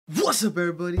What's up,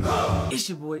 everybody? It's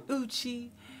your boy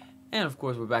Uchi, and of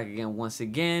course we're back again once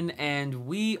again, and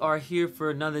we are here for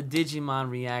another Digimon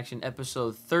reaction,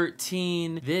 episode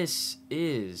 13. This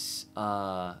is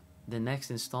the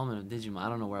next installment of Digimon. I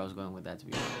don't know where I was going with that, to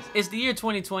be honest. It's the year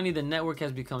 2020. The network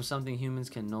has become something humans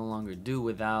can no longer do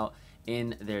without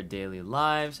in their daily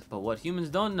lives, but what humans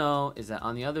don't know is that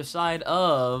on the other side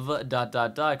of ...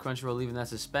 Crunchyroll leaving that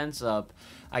suspense up,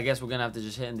 I guess we're gonna have to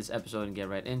just hit in this episode and get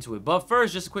right into it. But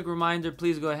first, just a quick reminder,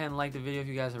 please go ahead and like the video if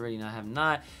you guys already have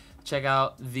not. Check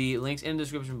out the links in the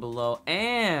description below,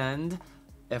 and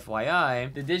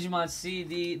FYI, the Digimon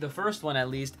CD, the first one at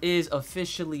least, is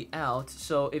officially out.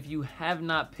 So if you have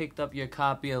not picked up your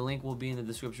copy, a link will be in the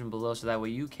description below, so that way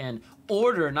you can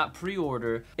order, not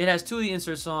pre-order. It has 2 of the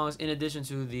insert songs in addition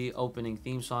to the opening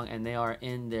theme song, and they are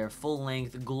in their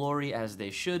full-length glory as they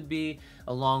should be,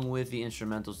 along with the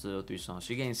instrumentals to those 3 songs.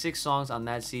 So you're getting 6 songs on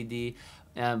that CD.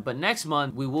 But next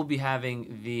month, we will be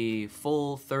having the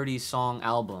full 30-song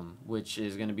album, which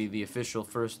is going to be the official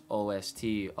first OST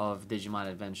of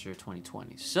Digimon Adventure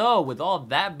 2020. So, with all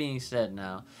that being said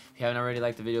now, if you haven't already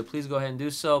liked the video, please go ahead and do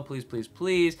so. Please, please,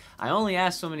 please. I only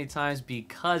ask so many times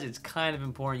because it's kind of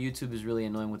important. YouTube is really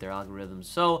annoying with their algorithms.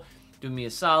 So, do me a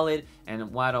solid,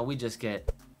 and why don't we just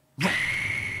get...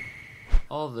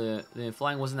 Oh, the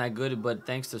flying wasn't that good, but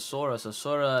thanks to Sora. So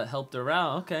Sora helped her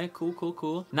out. Okay, cool, cool,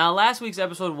 cool. Now, last week's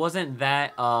episode wasn't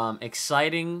that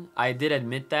exciting. I did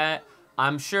admit that.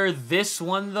 I'm sure this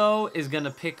one, though, is going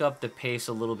to pick up the pace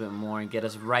a little bit more and get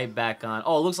us right back on.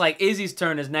 Oh, it looks like Izzy's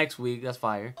turn is next week. That's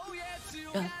fire.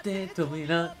 I'm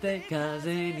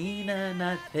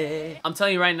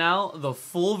telling you right now, the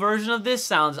full version of this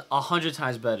sounds 100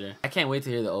 times better. I can't wait to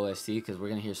hear the OST because we're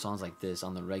gonna hear songs like this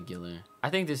on the regular. I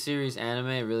think this series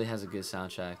anime really has a good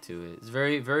soundtrack to it. It's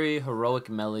very, very heroic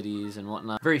melodies and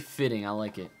whatnot. Very fitting. I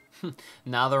like it.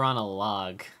 Now they're on a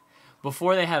log.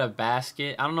 Before they had a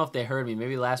basket. I don't know if they heard me.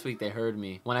 Maybe last week they heard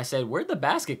me when I said, "Where'd the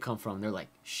basket come from?" They're like,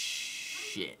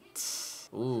 "Shit."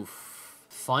 Oof.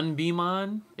 Fun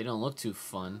Bemon? They don't look too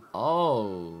fun.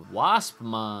 Oh,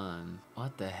 Waspmon.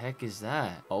 What the heck is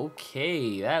that?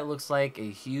 Okay, that looks like a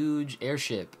huge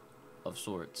airship of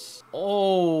sorts.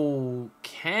 Oh,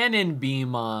 Cannon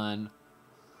Bemon.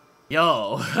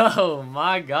 Yo, oh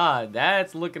my god,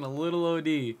 that's looking a little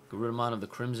OD. Garudamon of the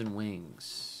Crimson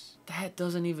Wings. That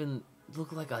doesn't even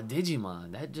look like a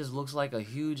Digimon. That just looks like a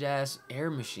huge ass air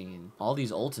machine. All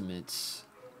these ultimates.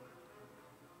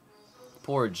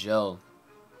 Poor Joe.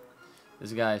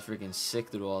 This guy is freaking sick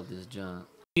through all this junk.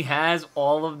 He has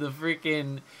all of the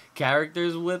freaking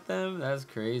characters with him? That's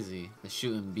crazy. They're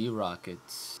shooting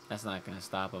B-rockets. That's not gonna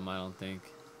stop him, I don't think.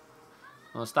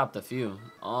 Well, it stopped a few.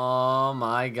 Oh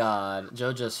my god.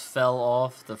 Joe just fell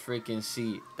off the freaking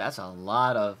seat. That's a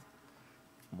lot of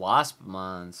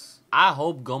Waspmons. I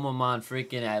hope Gomamon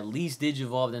freaking at least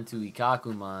digivolved into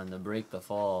Ikakumon to break the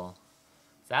fall.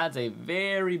 That's a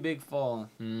very big fall.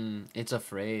 It's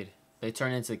afraid. They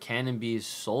turn into Cannon Bee's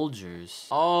soldiers.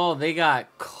 Oh, they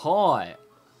got caught.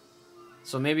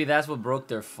 So maybe that's what broke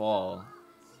their fall.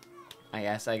 I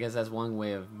guess that's one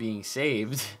way of being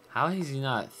saved. How is he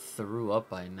not threw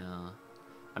up by now?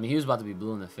 I mean, he was about to be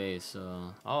blue in the face,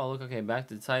 so... Oh, look, okay, back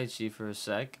to Taichi for a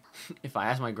sec. If I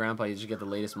ask my grandpa, you just get the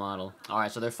latest model.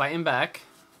 Alright, so they're fighting back.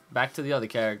 Back to the other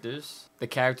characters. The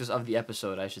characters of the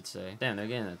episode, I should say. Damn, they're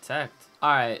getting attacked.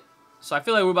 Alright, so I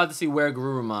feel like we're about to see where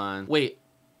Garurumon... Wait.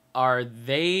 Are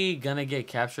they gonna get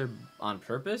captured on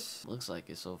purpose? Looks like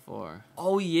it so far.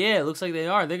 Oh yeah, it looks like they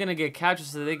are. They're gonna get captured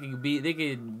so they could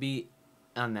be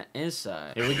on the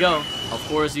inside. Here we go. Of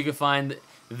course, you can find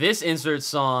this insert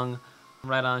song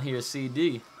right on here,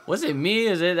 CD. Was it me?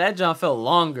 Is it that John felt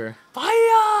longer? Fire!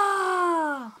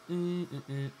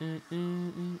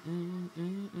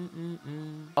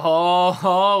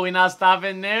 Oh, we not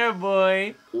stopping there,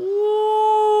 boy.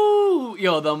 Ooh.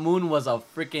 Yo, the moon was a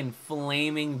freaking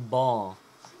flaming ball.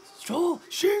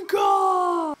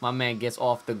 Shinka! My man gets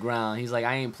off the ground. He's like,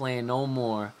 I ain't playing no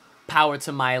more. Power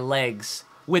to my legs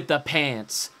with the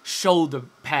pants. Shoulder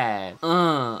pad.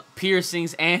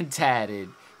 Piercings and tatted.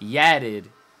 Yatted.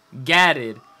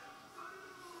 Gatted.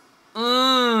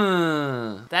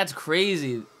 That's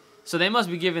crazy. So they must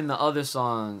be giving the other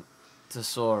song to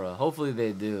Sora. Hopefully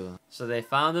they do. So they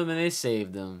found him and they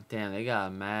saved him. Damn, they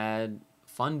got mad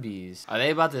fun bees. Are they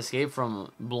about to escape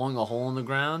from blowing a hole in the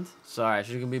ground? Sorry,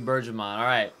 she's gonna be Birdramon.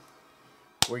 Alright.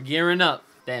 We're gearing up.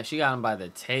 Damn, she got him by the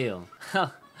tail.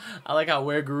 I like how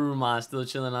Garurumon still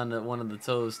chilling on one of the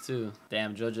toes too.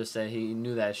 Damn, Joe just said he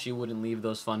knew that she wouldn't leave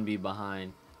those fun bee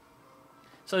behind.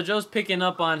 So Joe's picking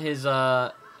up on his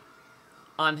you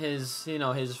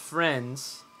know, his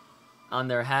friends on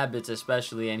their habits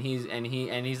especially, and he didn't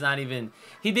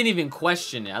even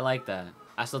question it. I like that.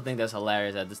 I still think that's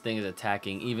hilarious that this thing is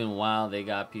attacking even while they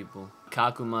got people.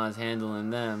 Kakuman's handling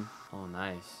them. Oh,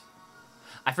 nice.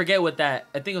 I forget what that,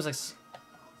 I think it was like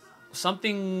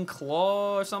something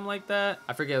claw or something like that.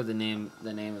 I forget what the name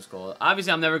is called.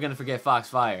 Obviously, I'm never gonna forget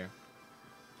Foxfire.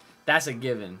 That's a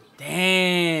given.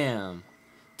 Damn.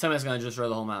 Tell me that's gonna destroy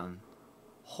the whole mountain.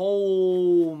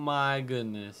 Oh my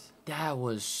goodness. That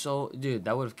was so, dude,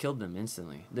 that would have killed them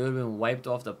instantly. They would have been wiped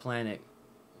off the planet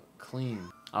clean.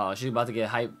 Oh, she's about to get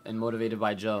hyped and motivated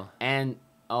by Joe. And,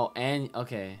 oh, and,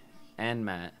 okay. And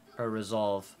Matt. Her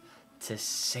resolve to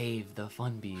save the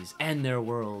Funbees and their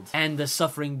world. And the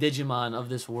suffering Digimon of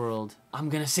this world. I'm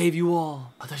gonna save you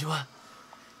all.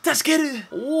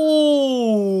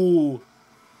 Ooh.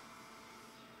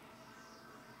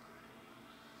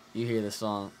 You hear the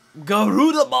song.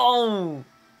 Garudamon!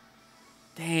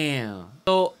 Damn.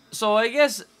 So I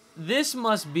guess this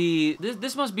must be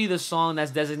the song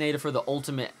that's designated for the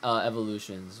ultimate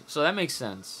evolutions. So that makes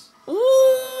sense. Ooh!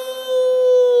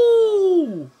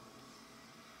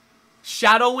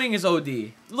 Shadowing is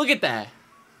OD. Look at that.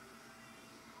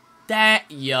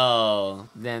 Yo.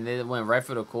 Then they went right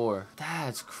for the core.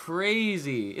 That's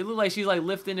crazy. It looked like she's like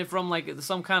lifting it from like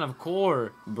some kind of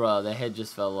core. Bruh, the head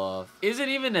just fell off. Is it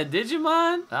even a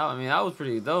Digimon? I mean, that was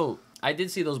pretty dope. I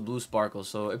did see those blue sparkles,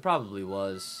 so it probably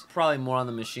was. Probably more on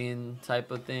the machine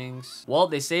type of things. Well,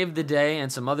 they saved the day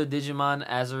and some other Digimon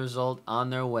as a result on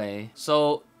their way.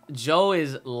 So Joe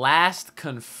is last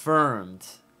confirmed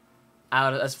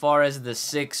out as far as the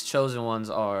 6 chosen ones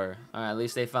are. Alright, at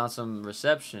least they found some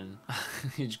reception.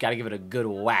 You just gotta give it a good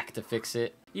whack to fix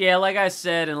it. Yeah, like I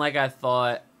said and like I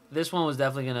thought, this one was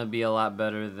definitely gonna be a lot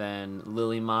better than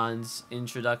Lilymon's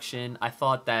introduction. I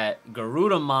thought that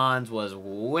Garudamon's was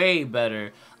way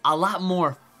better. A lot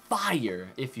more fire,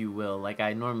 if you will, like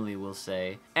I normally will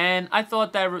say. And I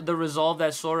thought that the resolve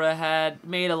that Sora had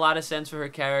made a lot of sense for her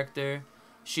character.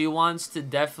 She wants to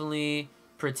definitely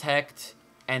protect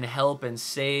and help and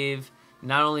save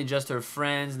not only just her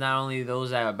friends, not only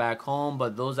those that are back home,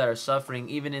 but those that are suffering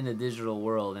even in the digital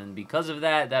world. And because of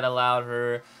that, that allowed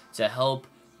her to help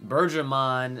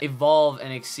Bergermon evolve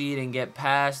and exceed and get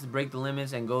past, break the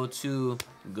limits, and go to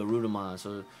Garudamon.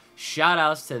 So shout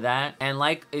outs to that. And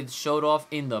like it showed off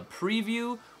in the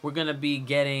preview, we're gonna be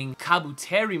getting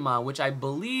Kabuterimon, which I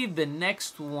believe the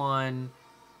next one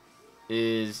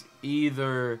is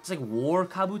either, it's like War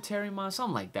Kabuterimon,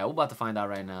 something like that. We're about to find out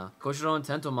right now. Koshiro and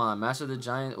Tentomon, Master of the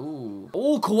Giant. Ooh.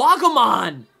 Oh,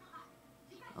 Kawagamon!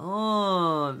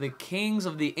 Oh, the Kings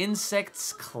of the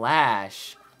Insects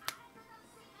clash.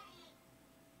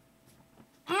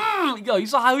 Yo, you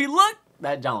saw how he looked?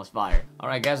 That John was fire.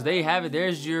 Alright guys, there you have it.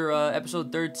 There's your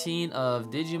episode 13 of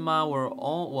Digimon. We're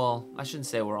all, well, I shouldn't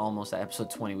say we're almost at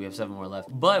episode 20. We have 7 more left.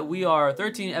 But we are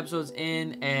 13 episodes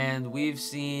in, and we've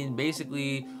seen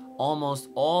basically almost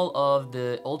all of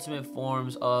the ultimate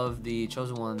forms of the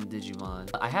Chosen One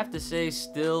Digimon. I have to say,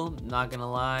 still, not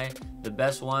gonna lie, the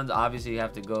best ones, obviously, you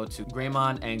have to go to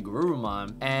Greymon and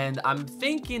Garurumon. And I'm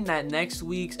thinking that next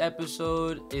week's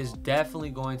episode is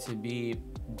definitely going to be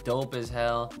dope as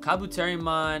hell.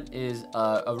 Kabuterimon is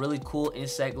a really cool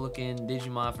insect looking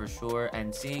Digimon for sure,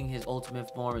 and seeing his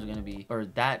ultimate form is gonna be, or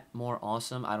that more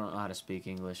awesome. I don't know how to speak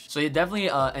English. So yeah, definitely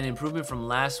an improvement from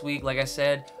last week. Like I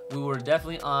said, we were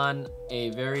definitely on a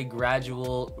very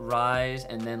gradual rise,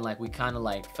 and then like we kind of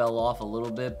like fell off a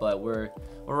little bit, but we're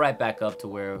right back up to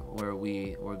where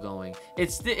we were going. It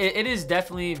is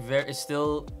definitely very, it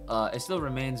still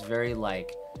remains very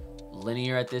like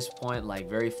linear at this point, like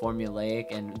very formulaic,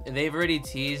 and they've already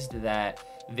teased that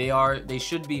they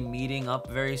should be meeting up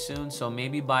very soon. So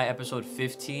maybe by episode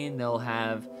 15 they'll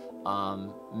have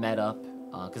met up,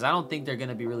 because I don't think they're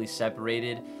gonna be really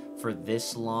separated for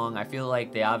this long. I feel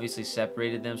like they obviously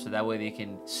separated them so that way they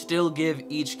can still give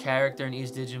each character and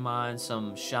each Digimon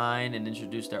some shine and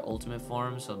introduce their ultimate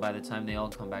forms. So by the time they all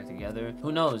come back together,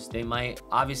 who knows, they might,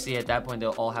 obviously at that point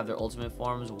they'll all have their ultimate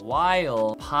forms,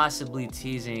 while possibly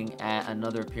teasing at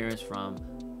another appearance from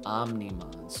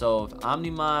Omnimon. So if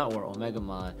Omnimon or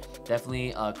Omegamon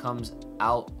definitely comes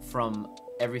out from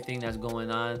everything that's going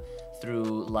on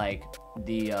through like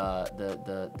the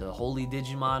holy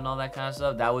Digimon and all that kind of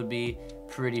stuff, that would be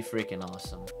pretty freaking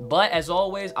awesome. But as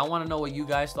always, I want to know what you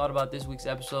guys thought about this week's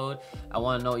episode. I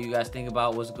want to know what you guys think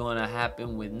about what's going to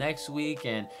happen with next week,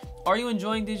 and are you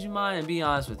enjoying Digimon? And be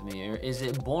honest with me, or is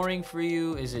it boring for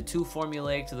you? Is it too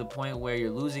formulaic to the point where you're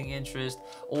losing interest,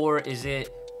 or is it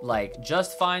like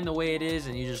just fine the way it is,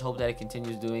 and you just hope that it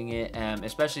continues doing it,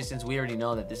 especially since we already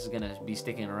know that this is gonna be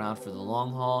sticking around for the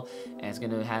long haul, and it's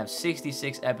gonna have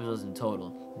 66 episodes in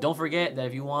total. Don't forget that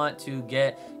if you want to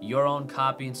get your own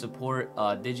copy and support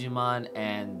Digimon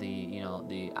and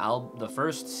the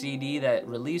first CD that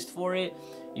released for it,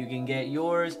 you can get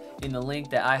yours in the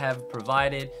link that I have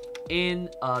provided in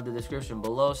the description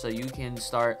below, so you can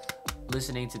start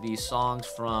listening to these songs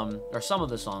or some of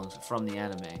the songs from the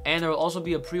anime. And there will also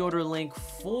be a pre-order link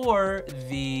for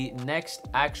the next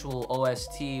actual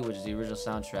OST, which is the original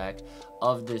soundtrack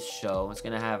of this show. It's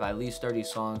gonna have at least 30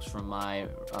 songs from my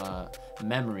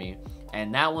memory,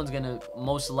 and that one's gonna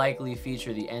most likely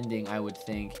feature the ending, I would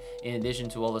think, in addition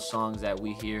to all the songs that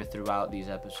we hear throughout these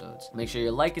episodes. Make sure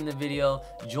you're liking the video,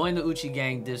 join the Uchi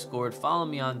Gang Discord, follow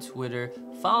me on Twitter,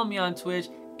 follow me on Twitch,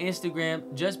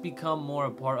 Instagram. Just become more a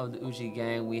part of the Uchi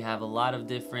Gang. We have a lot of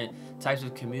different types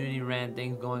of community ran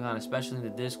things going on, especially in the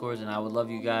Discords, and I would love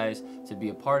you guys to be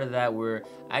a part of that. We're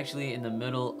actually in the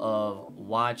middle of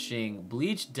watching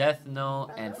Bleach, Death Note,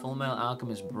 and Fullmetal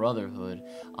Alchemist Brotherhood,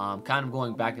 kind of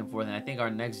going back and forth, and I think our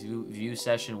next view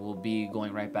session will be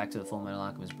going right back to the Fullmetal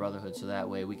Alchemist Brotherhood, so that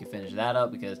way we can finish that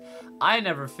up, because I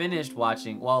never finished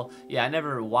watching, well, yeah, I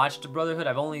never watched Brotherhood.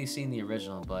 I've only seen the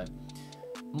original, but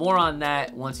more on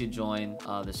that once you join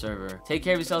the server. Take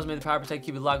care of yourselves. May the power protect.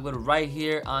 Keep it locked little right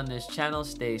here on this channel.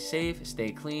 Stay safe, stay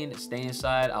clean, stay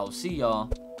inside. I will see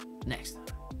y'all next time.